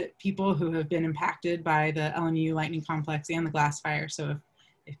go visit people who have been impacted by the LMU lightning complex and the glass fire. So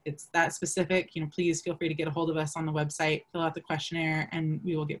if it's that specific, please feel free to get a hold of us on the website, fill out the questionnaire, and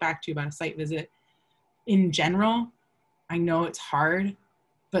we will get back to you about a site visit. In general, I know it's hard,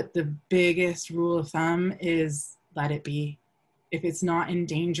 but the biggest rule of thumb is let it be. If it's not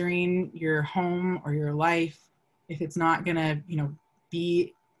endangering your home or your life, if it's not gonna,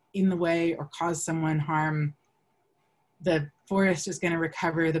 be in the way or cause someone harm, the forest is going to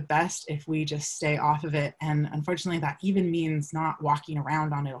recover the best if we just stay off of it. And unfortunately, that even means not walking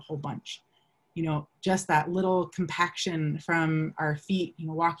around on it a whole bunch. Just that little compaction from our feet,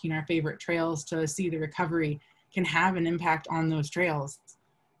 walking our favorite trails to see the recovery can have an impact on those trails.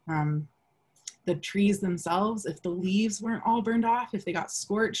 The trees themselves, if the leaves weren't all burned off, if they got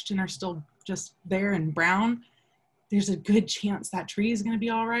scorched and are still just there and brown, there's a good chance that tree is going to be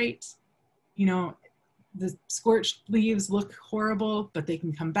all right. The scorched leaves look horrible, but they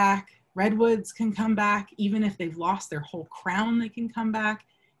can come back. Redwoods can come back. Even if they've lost their whole crown, they can come back.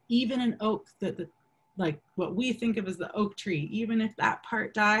 Even an oak like what we think of as the oak tree, even if that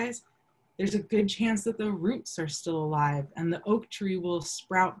part dies, there's a good chance that the roots are still alive and the oak tree will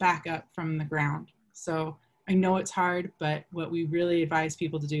sprout back up from the ground. So I know it's hard, but what we really advise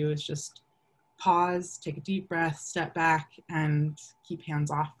people to do is just pause, take a deep breath, step back, and keep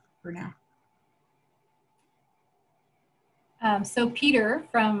hands off for now. So Peter,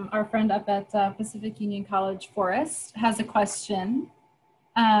 from our friend up at Pacific Union College Forest, has a question.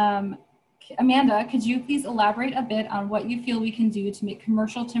 Amanda, could you please elaborate a bit on what you feel we can do to make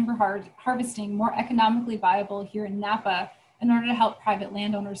commercial timber harvesting more economically viable here in Napa in order to help private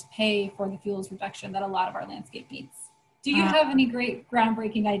landowners pay for the fuels reduction that a lot of our landscape needs? Do you have any great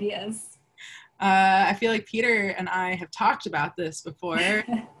groundbreaking ideas? I feel like Peter and I have talked about this before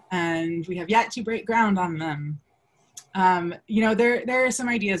and we have yet to break ground on them. You know, there are some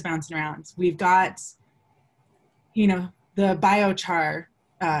ideas bouncing around. We've got, you know, the biochar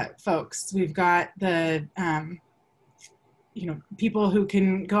folks. We've got the, you know, people who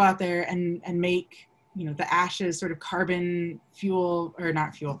can go out there and make, you know, the ashes sort of carbon fuel, or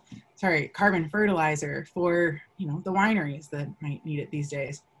not fuel, sorry, carbon fertilizer for, you know, the wineries that might need it these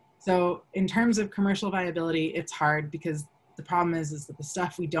days. So in terms of commercial viability, it's hard because the problem is that the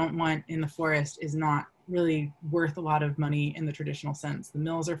stuff we don't want in the forest is not really worth a lot of money in the traditional sense. The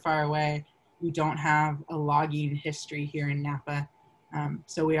mills are far away. We don't have a logging history here in Napa.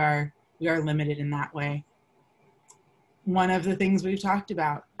 So we are limited in that way. One of the things we've talked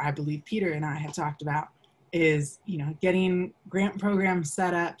about, I believe Peter and I have talked about, is, you know, getting grant programs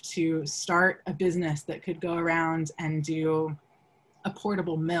set up to start a business that could go around and do a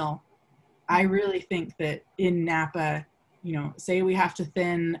portable mill. I really think that in Napa, you know, say we have to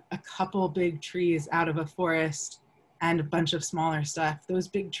thin a couple big trees out of a forest and a bunch of smaller stuff, those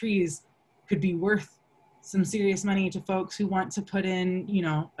big trees could be worth some serious money to folks who want to put in, you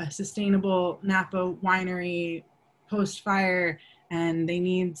know, a sustainable Napa winery post-fire, and they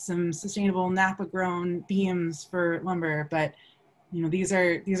need some sustainable Napa grown beams for lumber. But, you know, these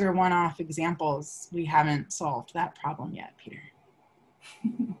are one-off examples. We haven't solved that problem yet, Peter.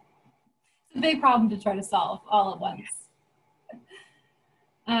 It's a big problem to try to solve all at once.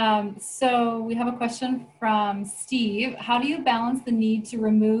 So we have a question from Steve. How do you balance the need to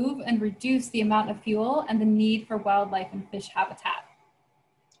remove and reduce the amount of fuel and the need for wildlife and fish habitat?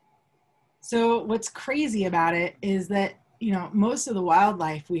 So what's crazy about it is that, you know, most of the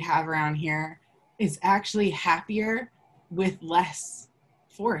wildlife we have around here is actually happier with less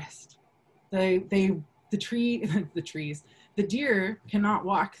forest. The deer cannot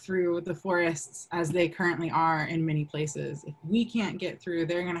walk through the forests as they currently are in many places. If we can't get through,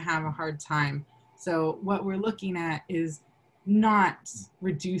 they're going to have a hard time. So what we're looking at is not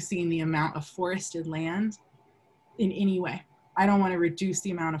reducing the amount of forested land in any way. I don't want to reduce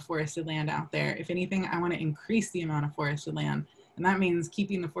the amount of forested land out there. If anything, I want to increase the amount of forested land. And that means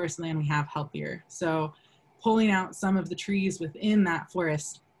keeping the forested land we have healthier. So pulling out some of the trees within that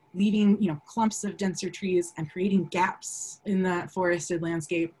forest, leaving, you know, clumps of denser trees and creating gaps in that forested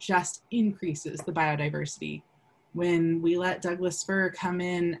landscape just increases the biodiversity. When we let Douglas fir come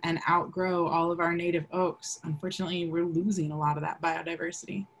in and outgrow all of our native oaks, unfortunately, we're losing a lot of that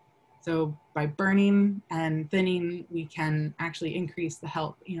biodiversity. So by burning and thinning, we can actually increase the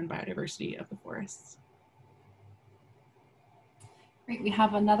health and biodiversity of the forests. Great, we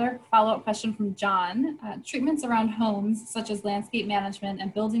have another follow-up question from John. Treatments around homes, such as landscape management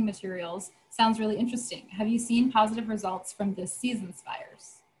and building materials, sounds really interesting. Have you seen positive results from this season's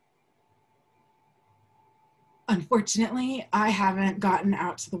fires? Unfortunately, I haven't gotten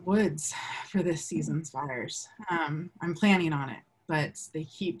out to the woods for this season's fires. I'm planning on it, but they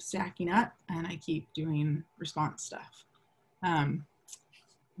keep stacking up and I keep doing response stuff.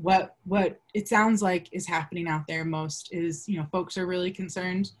 What it sounds like is happening out there most is, you know, folks are really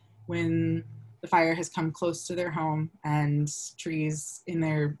concerned when the fire has come close to their home and trees in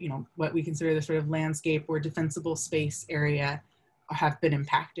their, you know, what we consider the sort of landscape or defensible space area have been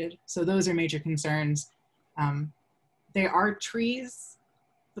impacted. So those are major concerns. They are trees,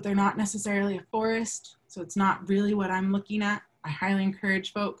 but they're not necessarily a forest. So it's not really what I'm looking at. I highly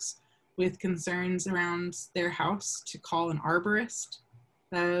encourage folks with concerns around their house to call an arborist.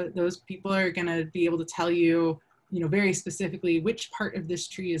 Those people are going to be able to tell you, you know, very specifically which part of this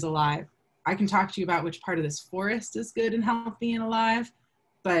tree is alive. I can talk to you about which part of this forest is good and healthy and alive,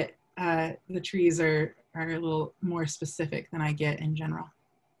 but the trees are a little more specific than I get in general.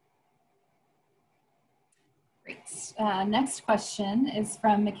 Great. Next question is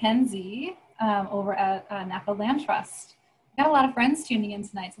from Mackenzie over at Napa Land Trust. We've got a lot of friends tuning in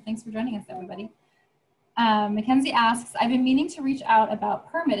tonight, so thanks for joining us, everybody. Mackenzie asks, I've been meaning to reach out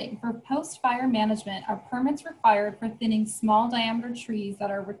about permitting. For post-fire management, are permits required for thinning small diameter trees that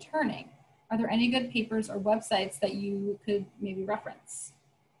are returning? Are there any good papers or websites that you could maybe reference?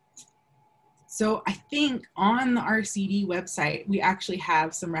 So I think on the RCD website, we actually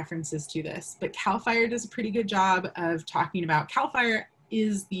have some references to this, but CAL FIRE does a pretty good job of talking about, CAL FIRE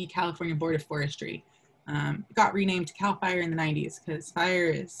is the California Board of Forestry. It got renamed to CAL FIRE in the 90s because fire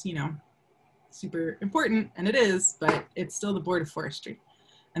is, you know, super important, and it is, but it's still the Board of Forestry.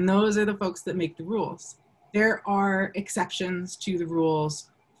 And those are the folks that make the rules. There are exceptions to the rules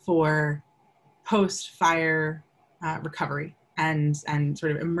for post-fire recovery and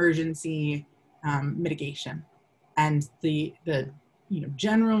sort of emergency mitigation. And the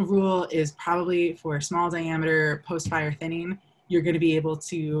general rule is probably for small diameter post-fire thinning, you're going to be able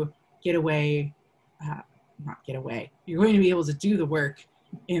to get away, not get away, you're going to be able to do the work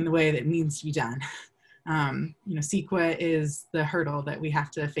in the way that needs to be done. CEQA is the hurdle that we have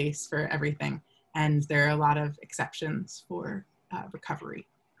to face for everything. And there are a lot of exceptions for recovery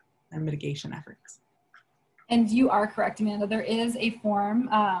and mitigation efforts. And you are correct, Amanda. There is a form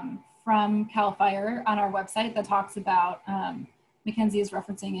from CAL FIRE on our website that talks about, Mackenzie is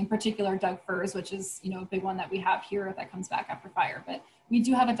referencing in particular Doug firs, which is, a big one that we have here that comes back after fire. But we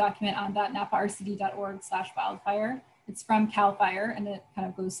do have a document on naparcd.org/wildfire. It's from CAL FIRE, and it kind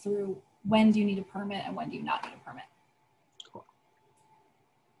of goes through when do you need a permit and when do you not need a permit. Cool.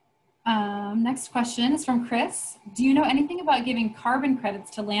 Next question is from Chris. Do you know anything about giving carbon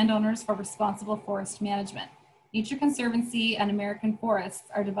credits to landowners for responsible forest management? Nature Conservancy and American Forests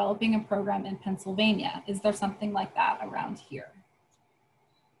are developing a program in Pennsylvania. Is there something like that around here?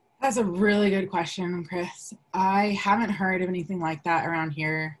 That's a really good question, Chris. I haven't heard of anything like that around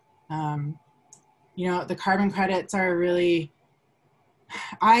here. The carbon credits are really,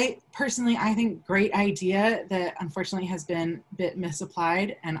 I think great idea that unfortunately has been a bit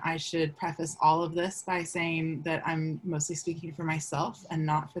misapplied. And I should preface all of this by saying that I'm mostly speaking for myself and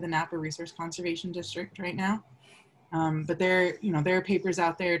not for the Napa Resource Conservation District right now. But there are papers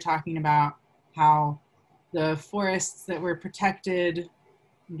out there talking about how the forests that were protected,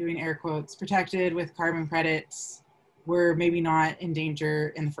 I'm doing air quotes, protected with carbon credits were maybe not in danger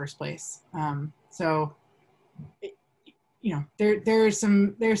in the first place. There's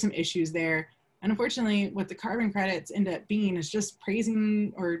some issues there. And unfortunately, what the carbon credits end up being is just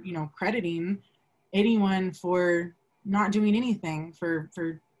praising or, crediting anyone for not doing anything, for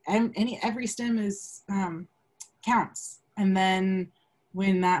every stem is, counts. And then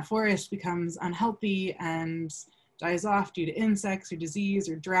when that forest becomes unhealthy and dies off due to insects or disease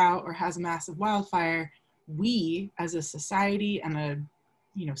or drought or has a massive wildfire, we as a society and a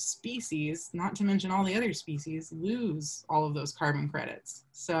species, not to mention all the other species, lose all of those carbon credits.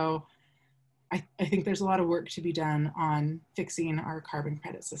 So I think there's a lot of work to be done on fixing our carbon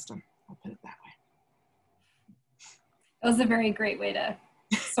credit system. I'll put it that way. That was a very great way to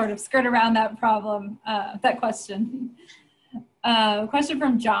sort of skirt around that problem, that question. Question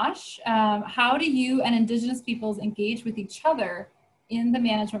from Josh. How do you and Indigenous peoples engage with each other in the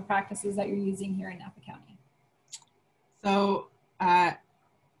management practices that you're using here in Napa County? So,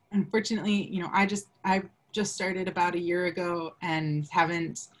 unfortunately, I just started about a year ago and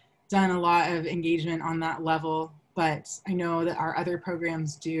haven't done a lot of engagement on that level, but I know that our other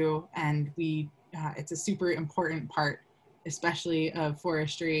programs do, and it's a super important part, especially of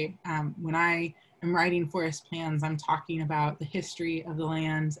forestry. When I am writing forest plans, I'm talking about the history of the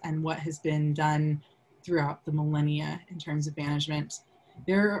land and what has been done throughout the millennia in terms of management.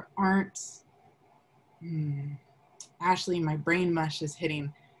 There aren't, Ashley, my brain mush is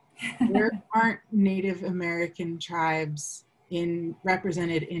hitting. There aren't Native American tribes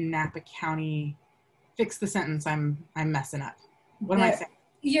represented in Napa County. Fix the sentence, I'm messing up. What am I saying?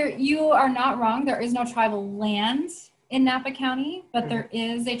 You are not wrong. There is no tribal land in Napa County, but there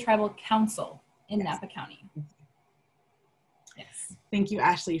is a tribal council in Napa County. Yes. Thank you,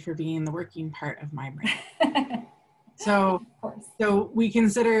 Ashley, for being the working part of my brain. So we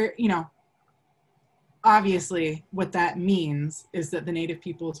consider, obviously what that means is that the Native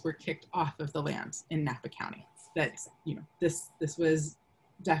peoples were kicked off of the land in Napa County. That's, this was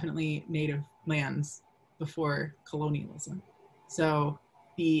definitely Native lands before colonialism. So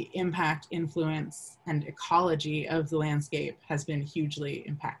the impact, influence, and ecology of the landscape has been hugely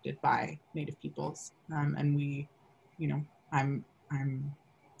impacted by Native peoples. And we, I'm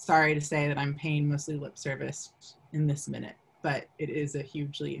sorry to say that I'm paying mostly lip service in this minute, but it is a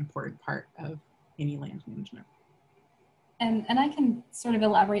hugely important part of any land management. And I can sort of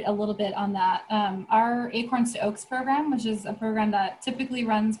elaborate a little bit on that. Our Acorns to Oaks program, which is a program that typically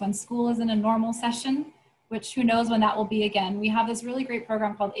runs when school is in a normal session, which who knows when that will be again. We have this really great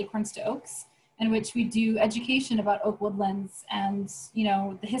program called Acorns to Oaks, in which we do education about oak woodlands and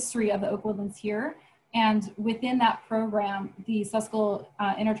the history of the oak woodlands here. And within that program, the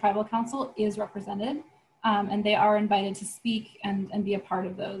Susquehanna Intertribal Council is represented, and they are invited to speak and be a part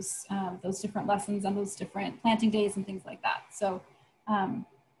of those different lessons and those different planting days and things like that. So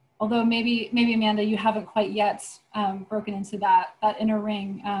although maybe Amanda, you haven't quite yet broken into that inner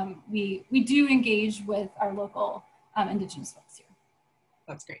ring, we do engage with our local Indigenous folks here.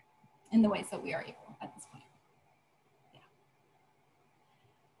 That's great. In the ways that we are able at this point. Yeah.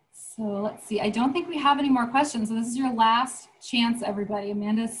 So let's see, I don't think we have any more questions. So this is your last chance, everybody.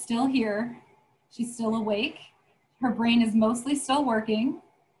 Amanda's still here. She's still awake. Her brain is mostly still working,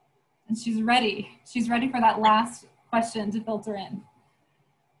 and she's ready. She's ready for that last question to filter in.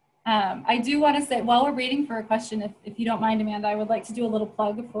 I do want to say, while we're waiting for a question, if you don't mind, Amanda, I would like to do a little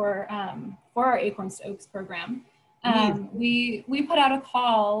plug for our Acorns to Oaks program. We put out a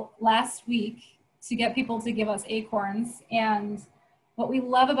call last week to get people to give us acorns, and what we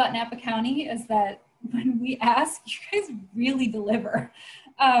love about Napa County is that when we ask, you guys really deliver.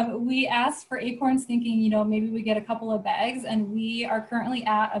 We asked for acorns thinking, you know, maybe we get a couple of bags, and we are currently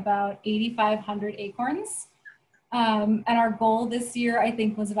at about 8,500 acorns. And our goal this year, I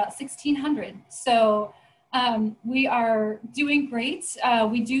think, was about 1,600. So we are doing great.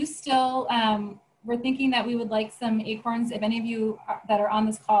 We do still, we're thinking that we would like some acorns. If any of you that are on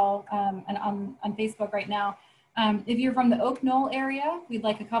this call and on Facebook right now, if you're from the Oak Knoll area, we'd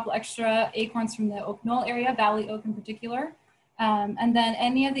like a couple extra acorns from the Oak Knoll area, Valley Oak in particular. And then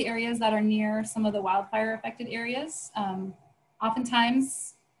any of the areas that are near some of the wildfire affected areas.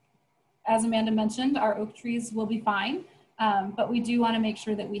 Oftentimes, as Amanda mentioned, our oak trees will be fine, but we do want to make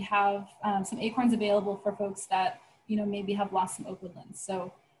sure that we have some acorns available for folks that, you know, maybe have lost some oak woodlands.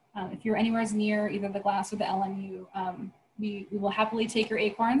 So if you're anywhere near either the Glass or the LMU, we will happily take your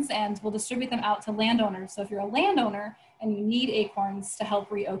acorns and we'll distribute them out to landowners. So if you're a landowner and you need acorns to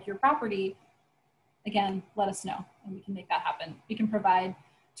help re-oak your property, again, let us know and we can make that happen. We can provide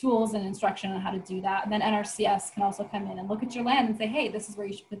tools and instruction on how to do that. And then NRCS can also come in and look at your land and say, hey, this is where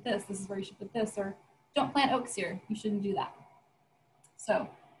you should put this is where you should put this, or don't plant oaks here, you shouldn't do that. So,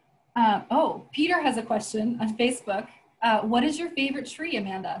 oh, Peter has a question on Facebook. What is your favorite tree,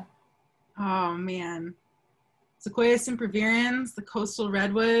 Amanda? Oh man, Sequoia sempervirens, the coastal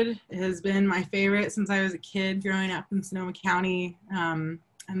redwood, has been my favorite since I was a kid growing up in Sonoma County. And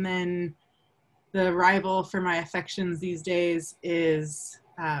then the rival for my affections these days is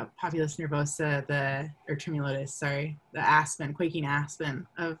Populus nervosa, or tremulotus, sorry, the aspen, quaking aspen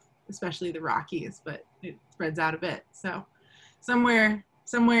of especially the Rockies, but it spreads out a bit. So somewhere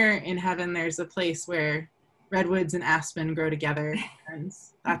in heaven, there's a place where redwoods and aspen grow together, and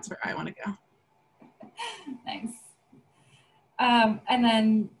that's where I want to go. Nice. And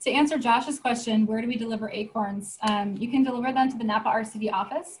then to answer Josh's question, where do we deliver acorns? You can deliver them to the Napa RCD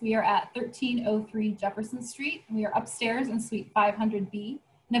office. We are at 1303 Jefferson Street. We are upstairs in suite 500B.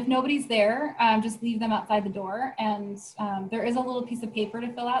 And if nobody's there, just leave them outside the door. And there is a little piece of paper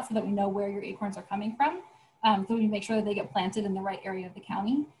to fill out so that we know where your acorns are coming from. So we make sure that they get planted in the right area of the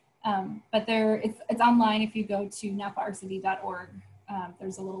county. But it's online. If you go to naparcd.org,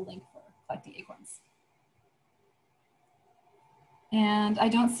 there's a little link for collecting acorns. And I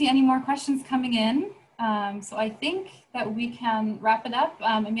don't see any more questions coming in. So I think that we can wrap it up.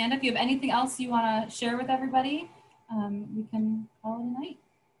 Amanda, if you have anything else you want to share with everybody, we can call it a night.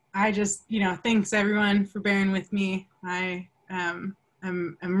 I just, thanks everyone for bearing with me. I'm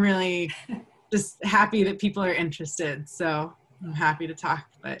really just happy that people are interested. So I'm happy to talk,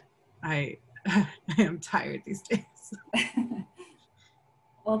 but I am tired these days.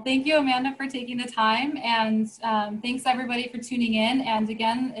 Well, thank you, Amanda, for taking the time, and thanks everybody for tuning in. And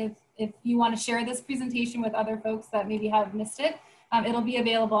again, if you want to share this presentation with other folks that maybe have missed it, it'll be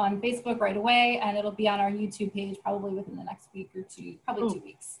available on Facebook right away, and it'll be on our YouTube page probably within the next week or two, probably 2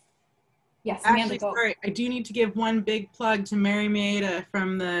 weeks. Yes, Amanda, actually, go. Sorry, I do need to give one big plug to Mary Maida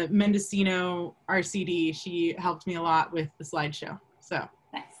from the Mendocino RCD. She helped me a lot with the slideshow. So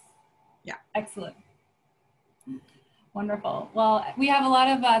nice. Yeah. Excellent. Wonderful. Well, we have a lot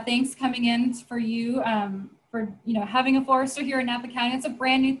of thanks coming in for you for having a forester here in Napa County. It's a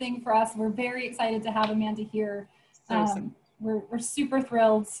brand new thing for us. We're very excited to have Amanda here. We're super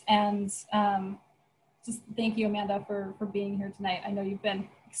thrilled, and just thank you, Amanda, for being here tonight. I know you've been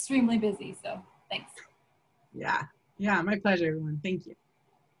extremely busy, so thanks. Yeah, my pleasure, everyone. Thank you.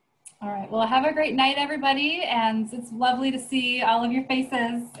 All right. Well, have a great night, everybody, and it's lovely to see all of your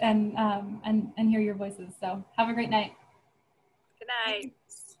faces and hear your voices. So have a great night. Good night.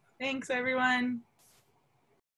 Thanks everyone.